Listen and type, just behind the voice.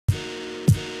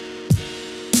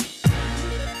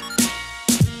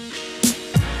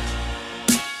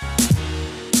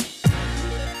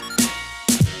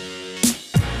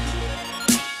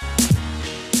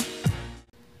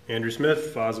Andrew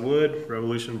Smith, Wood,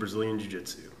 Revolution Brazilian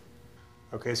Jiu-Jitsu.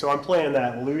 Okay, so I'm playing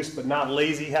that loose but not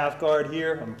lazy half guard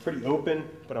here. I'm pretty open,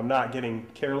 but I'm not getting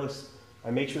careless.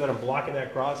 I make sure that I'm blocking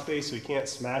that crossface so he can't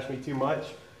smash me too much.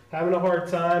 Having a hard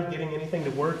time getting anything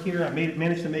to work here. I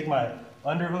managed to make my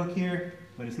underhook here,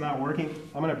 but it's not working.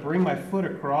 I'm gonna bring my foot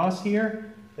across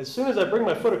here. As soon as I bring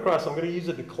my foot across, I'm gonna use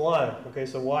it to climb. Okay,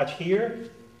 so watch here,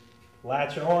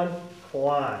 latch on,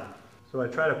 climb. So I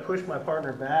try to push my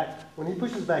partner back. When he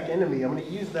pushes back into me, I'm gonna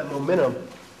use that momentum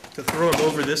to throw him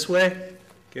over this way,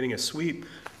 getting a sweep,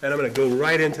 and I'm gonna go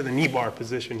right into the knee bar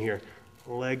position here.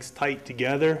 Legs tight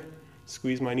together,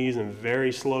 squeeze my knees and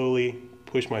very slowly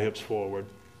push my hips forward.